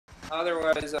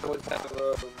Otherwise, I would have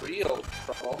a real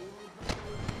trouble.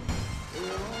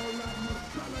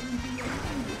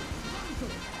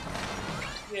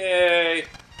 Yay!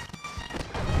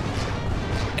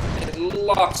 It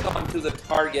locks onto the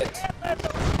target.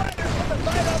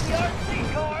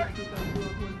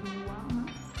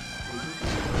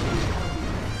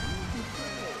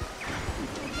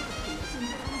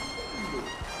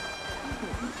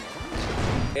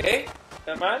 Okay,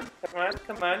 come on, come on,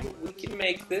 come on. We can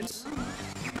make this.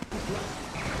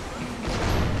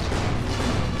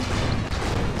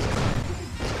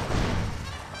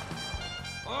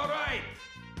 All right,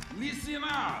 listen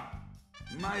up.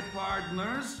 My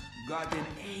partners got an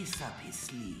ace up his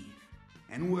sleeve,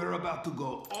 and we're about to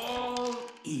go all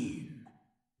in.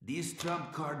 This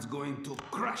trump card's going to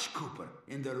crush Cooper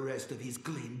and the rest of his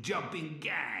clean jumping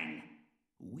gang.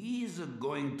 We's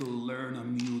going to learn a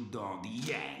new dog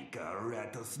yank a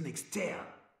rattlesnake's tail,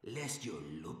 lest you're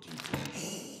looking to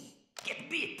get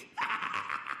bit.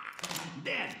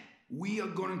 Then we are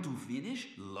going to finish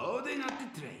loading up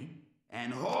the train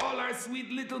and haul our sweet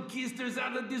little kisters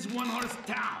out of this one-horse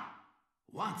town.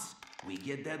 Once we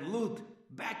get that loot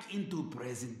back into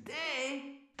present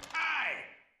day,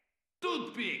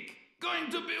 Toothpick going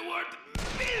to be worth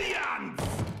millions!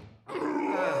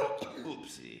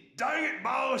 Oopsie. Dang it,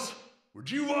 boss! Would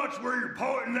you watch where you're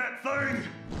pointing that thing?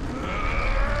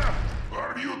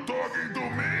 Are you talking to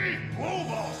me? Whoa,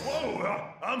 boss,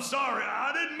 whoa! I'm sorry,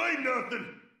 I didn't mean nothing.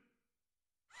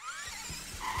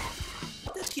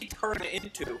 What does he turn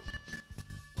into?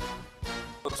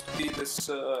 Supposed to be this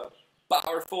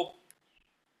powerful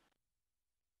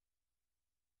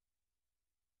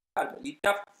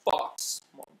Carmelita Fox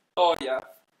Montoya.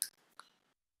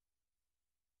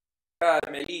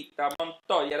 Carmelita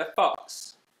Montoya the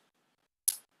Fox.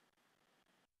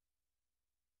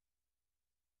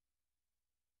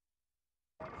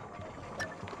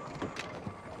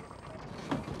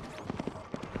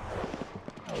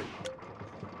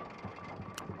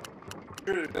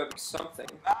 Sure, there's gotta be something.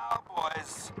 Now,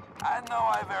 boys, I know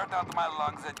I've aired out my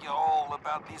lungs at you all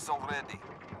about this already,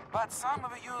 but some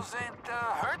of you ain't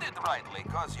heard it rightly,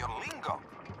 cause your lingo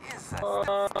is as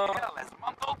stale as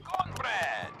month-old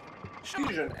cornbread.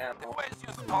 Fusion The ammo. ways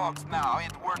you talks now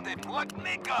ain't worth a pluck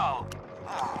nickel.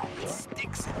 Ah, it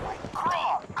sticks in my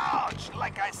craw. Ouch,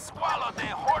 like I swallowed a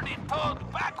horny toad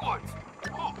backwards.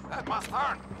 Oh, that must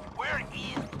hurt. We're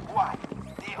in, what?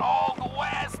 The old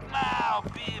west now,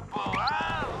 people,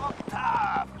 huh? Look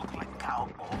tough, look like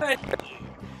cowboys.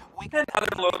 We can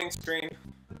Another loading screen.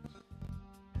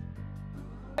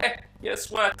 Hey, guess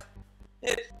what?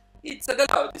 It's a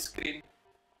loading screen.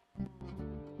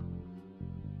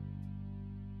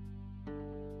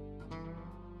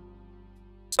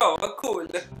 So cool.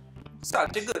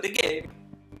 Such a good game.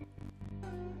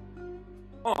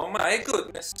 Oh my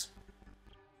goodness.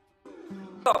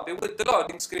 Stop it with the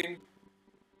loading screen.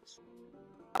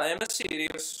 I am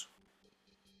serious.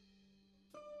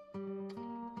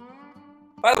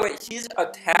 By the way, his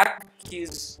attack,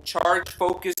 his charge,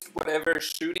 focused, whatever,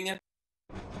 shooting it,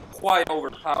 quite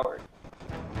overpowered.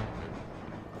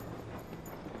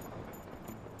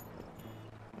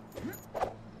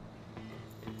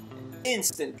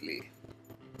 Instantly.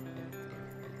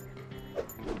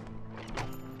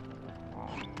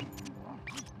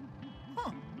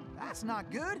 Huh, that's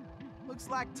not good. Looks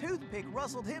like Toothpick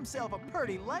rustled himself a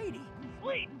pretty lady.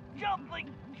 Sweet jumping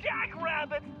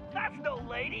jackrabbit! That's no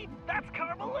lady, that's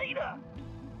Carmelita!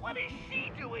 What is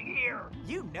she doing here?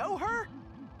 You know her?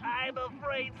 I'm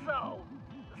afraid so.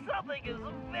 Something is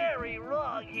very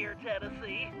wrong here,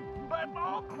 Tennessee. But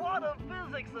all quantum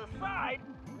physics aside,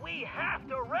 we have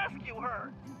to rescue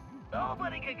her.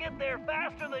 Nobody can get there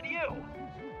faster than you.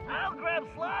 I'll grab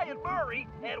Sly and Murray,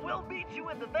 and we'll meet you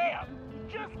in the van.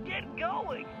 Just get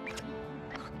going.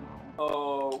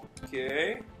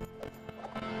 Okay.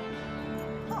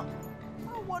 Huh.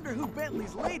 I wonder who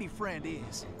Bentley's lady friend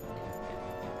is.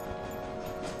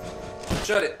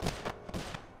 Shut it.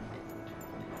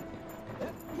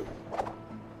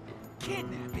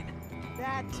 Kidnapping?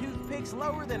 That Toothpick's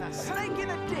lower than a snake in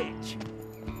a ditch.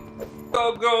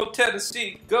 Go, go,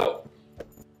 Tennessee, go.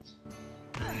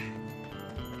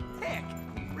 Heck,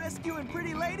 rescuing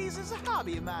pretty ladies is a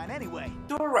hobby of mine anyway.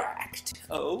 Direct.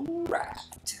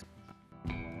 Alright.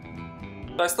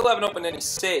 I still haven't opened any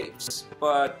saves,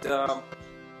 but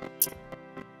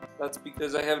that's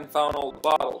because I haven't found all the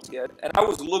bottles yet. And I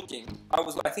was looking.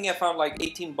 I think I found like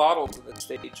 18 bottles at that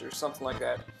stage or something like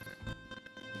that.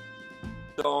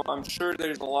 So I'm sure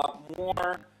there's a lot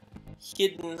more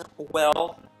hidden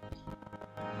well.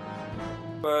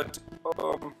 But,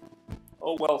 oh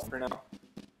well for now.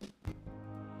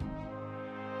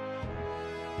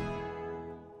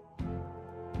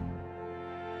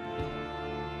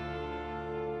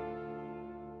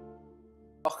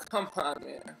 Come on,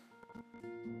 man.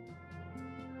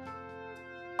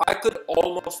 I could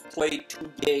almost play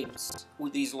 2 games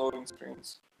with these loading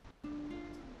screens.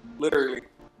 Literally.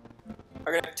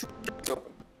 I got 2 tabs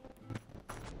open.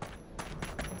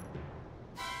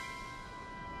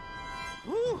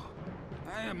 Whew.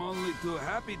 I am only too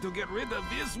happy to get rid of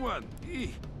this one.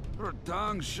 Her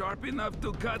tongue's sharp enough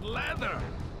to cut leather.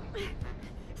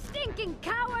 Stinking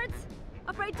cowards!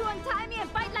 Afraid to untie me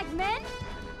and fight like men?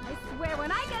 I swear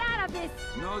when I get out of this...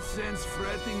 No sense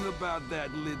fretting about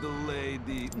that little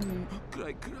lady.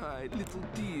 Cry, cry, little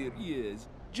dear, yes.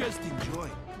 Just enjoy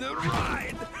the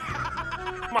ride!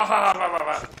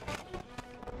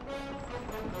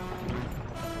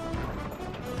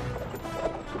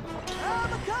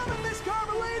 I'm a-coming, Miss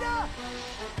Carmelita!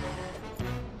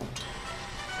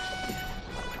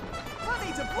 I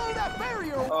need to blow that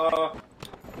barrier away!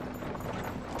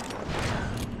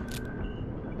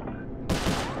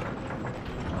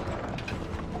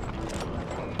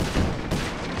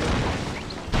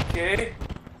 Okay.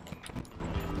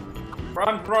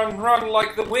 Run, run, run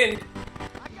like the wind.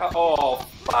 Oh,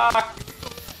 fuck.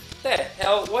 The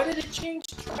hell? Why did it change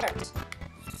tracks?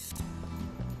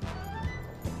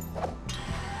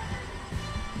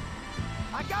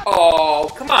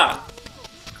 Oh, come on.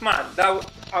 Come on.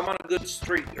 I'm on a good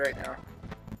streak right now.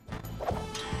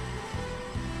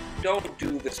 Don't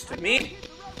do this to me.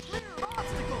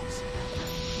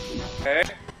 Okay.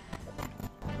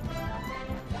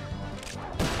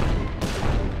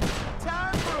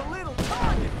 Time for a little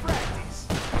target practice.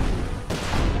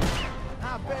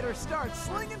 I better start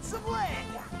slinging some lead.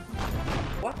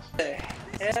 What the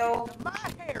hell? My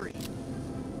Harry.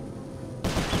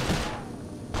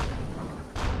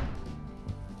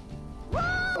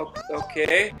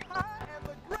 Okay. I am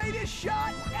the greatest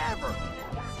shot ever.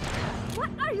 What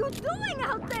are you doing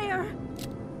out there?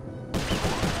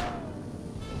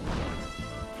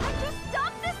 Can't you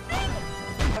stop this thing?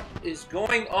 What is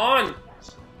going on?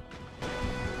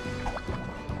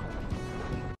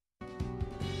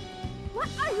 What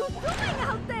are you doing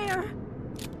out there?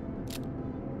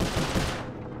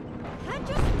 Can't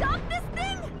you stop this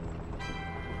thing?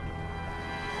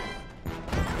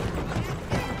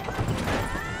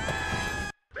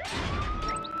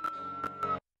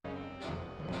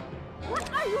 What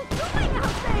are you doing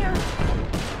out there?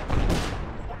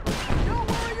 Don't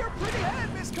worry your pretty head,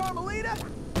 Miss Carmelita.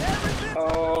 Everything's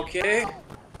Okay.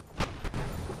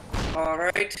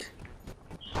 Alright.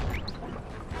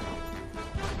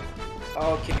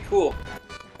 Okay, cool.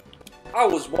 I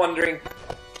was wondering.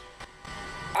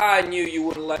 I knew you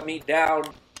wouldn't let me down.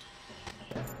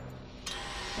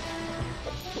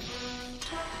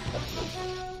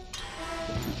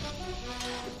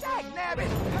 Dagnabbit!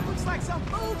 That looks like some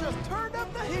fool just turned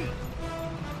up the heat.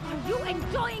 Are you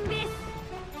enjoying this?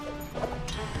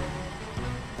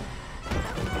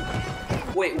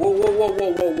 Wait, whoa, whoa, whoa,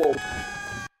 whoa, whoa, whoa.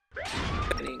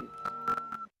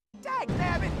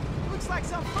 Dagnabbit! Looks like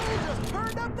some fool just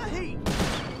turned up the heat.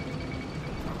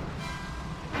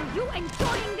 Are you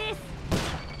enjoying this?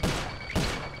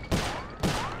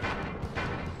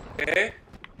 Okay.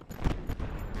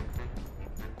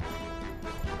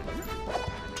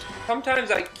 Sometimes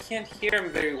I can't hear him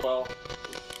very well.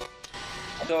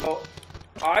 So,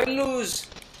 I lose...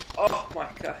 Oh my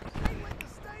god.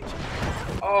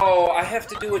 Oh, I have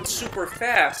to do it super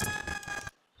fast.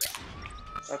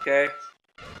 Okay.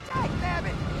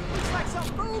 Dagnabbit! Looks like some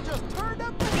fool just turned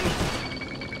up the heat.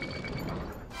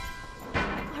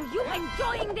 Are you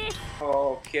enjoying this?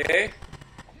 Okay.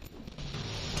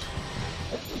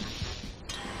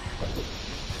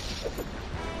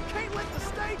 Can't let the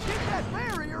stage hit that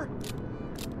barrier.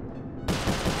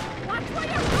 Watch where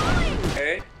you're going!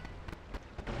 Okay.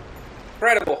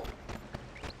 Incredible.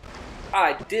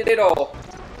 I did it all.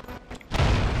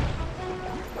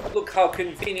 Look how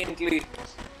conveniently.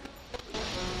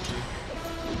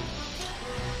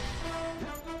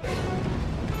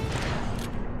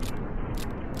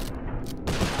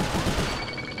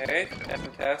 Okay,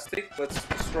 fantastic. Let's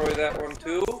destroy that one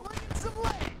too.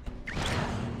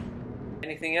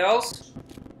 Anything else?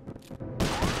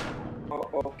 Oh,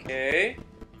 okay.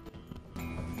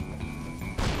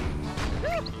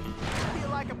 I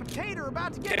feel like a potato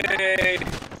about to get... Yay!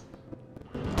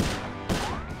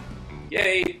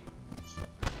 Yay!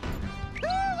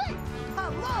 I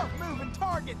love moving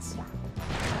targets.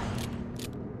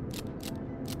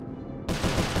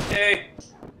 Yay!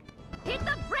 Hit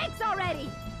the brakes already!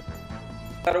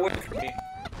 Got away from me.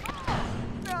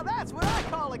 Now that's what I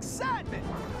call excitement.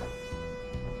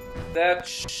 That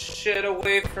shit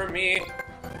away from me.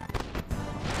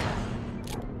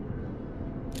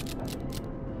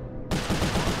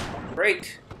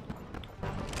 Great.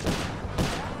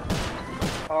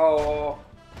 Oh,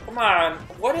 come on.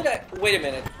 What did I... Wait a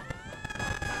minute.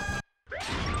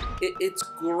 It's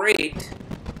great.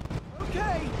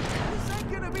 Okay, this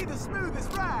ain't gonna be the smoothest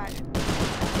ride.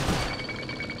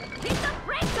 Hit the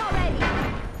brakes already!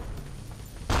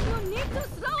 You need to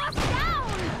slow us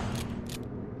down!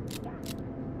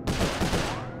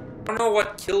 I don't know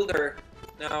what killed her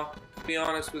now, to be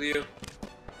honest with you.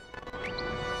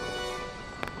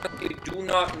 I do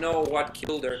not know what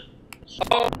killed her.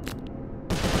 Oh!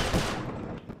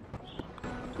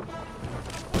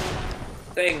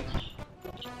 Thing.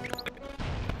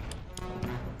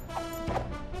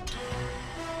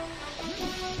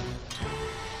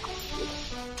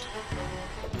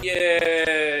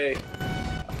 Yay!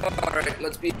 Alright,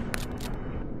 let's be...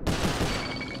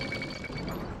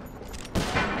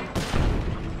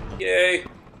 Yay!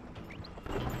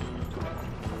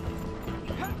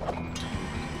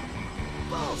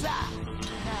 Bullseye!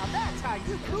 Now that's how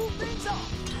you cool things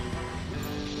off.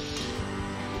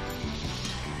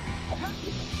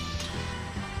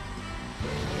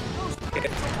 Those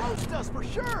things will roast us for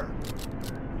sure.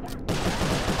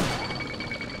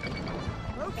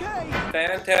 Okay.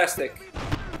 Fantastic.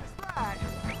 Right.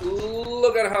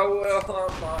 Look at how well...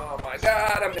 Oh my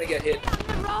god, I'm gonna get hit. On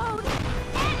the road!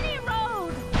 Any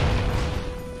road!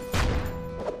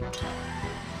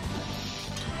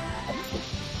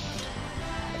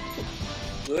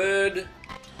 Good.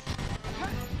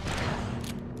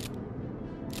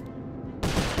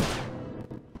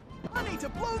 I need to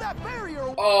blow that barrier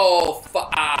away. Oh,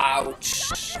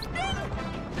 ouch.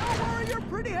 Don't worry your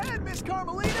pretty head, Miss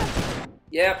Carmelita.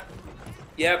 Yep.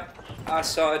 Yep. I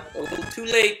saw it. A little too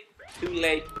late. Too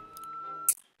late.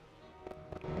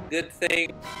 Good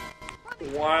thing.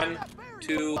 1,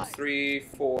 2, 3,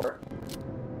 4.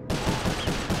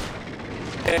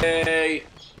 Hey.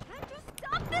 Can't you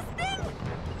stop this thing?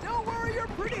 Don't worry your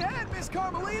pretty head, Miss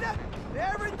Carmelita.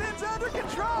 Everything's under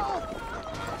control.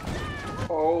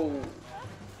 Oh.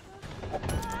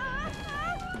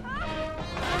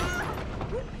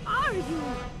 Who are you?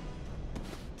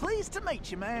 Pleased to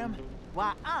meet you, ma'am.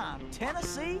 Why, I'm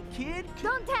Tennessee Kid.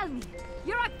 Don't tell me.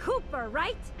 You're a Cooper,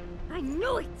 right? I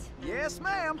knew it. Yes,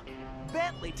 ma'am.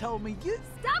 Bentley told me you...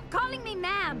 Stop calling me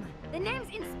ma'am. The name's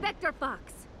Inspector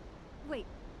Fox. Wait,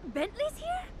 Bentley's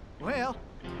here? Well,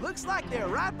 looks like they're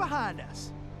right behind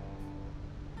us.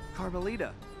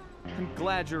 Carmelita, I'm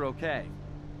glad you're okay.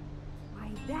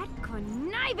 Why, that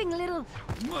conniving little...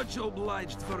 Much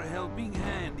obliged for a helping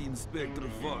hand, Inspector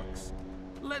Fox.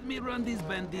 Let me run these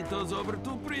banditos over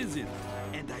to prison,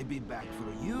 and I be back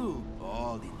for you,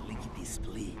 all in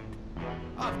lickety-split.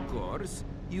 Of course,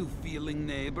 you feeling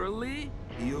neighborly?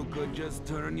 You could just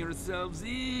turn yourselves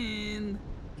in.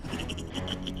 As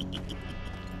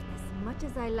much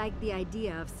as I like the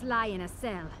idea of Sly in a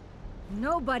cell,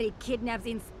 nobody kidnaps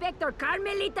Inspector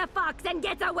Carmelita Fox and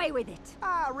gets away with it.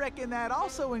 I reckon that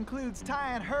also includes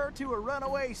tying her to a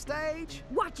runaway stage.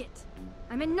 Watch it.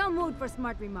 I'm in no mood for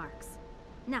smart remarks.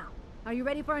 Now, are you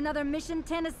ready for another mission,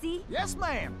 Tennessee? Yes,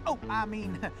 ma'am. Oh, I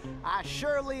mean, I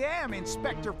surely am,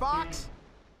 Inspector Fox.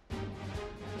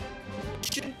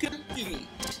 Mission complete.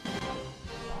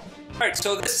 Alright,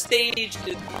 so this stage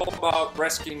is all about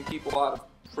rescuing people out of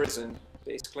prison,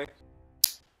 basically.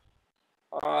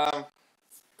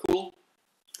 Cool.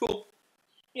 Cool.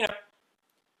 You know,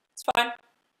 it's fine.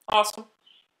 Awesome.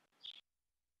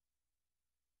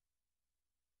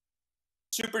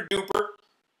 Super duper.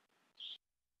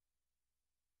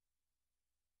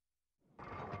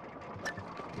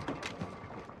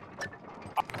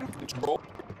 Control.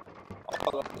 Oh, I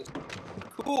love this.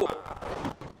 Cool.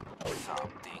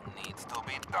 Something needs to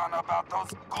be done about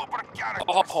those Cooper characters.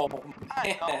 Oh, I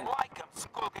man. don't like them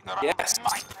skulking around Yes.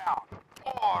 my town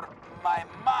or my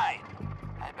mind.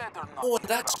 I better not. Oh, think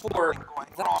that's about for- something going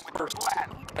that's wrong with for- the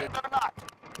plan. Better not.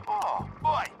 Oh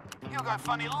boy, you got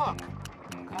funny look.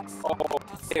 Got something Oh,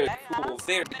 to very say, huh? cool,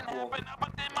 very Something cool. happened up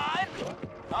in their mind?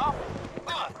 No?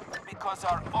 Good, because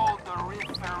our old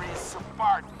referee's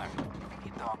partner, he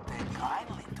don't take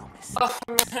kindly to me. Oh,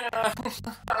 man.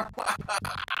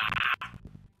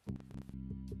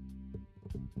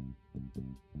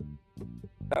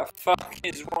 The fuck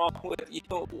is wrong with you?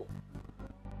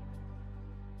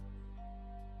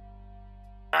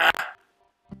 Ah.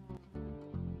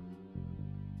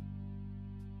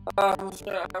 Come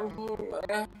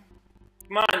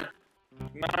on.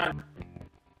 Come on.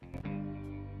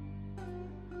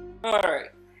 Alright.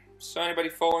 So anybody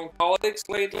following politics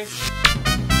lately?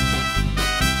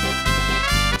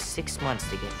 6 months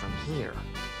to get from here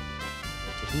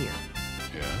to here.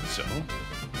 Yeah, so?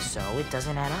 So it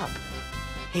doesn't add up.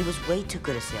 He was way too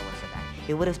good a sailor for that.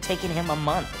 It would have taken him a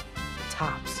month,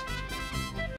 tops.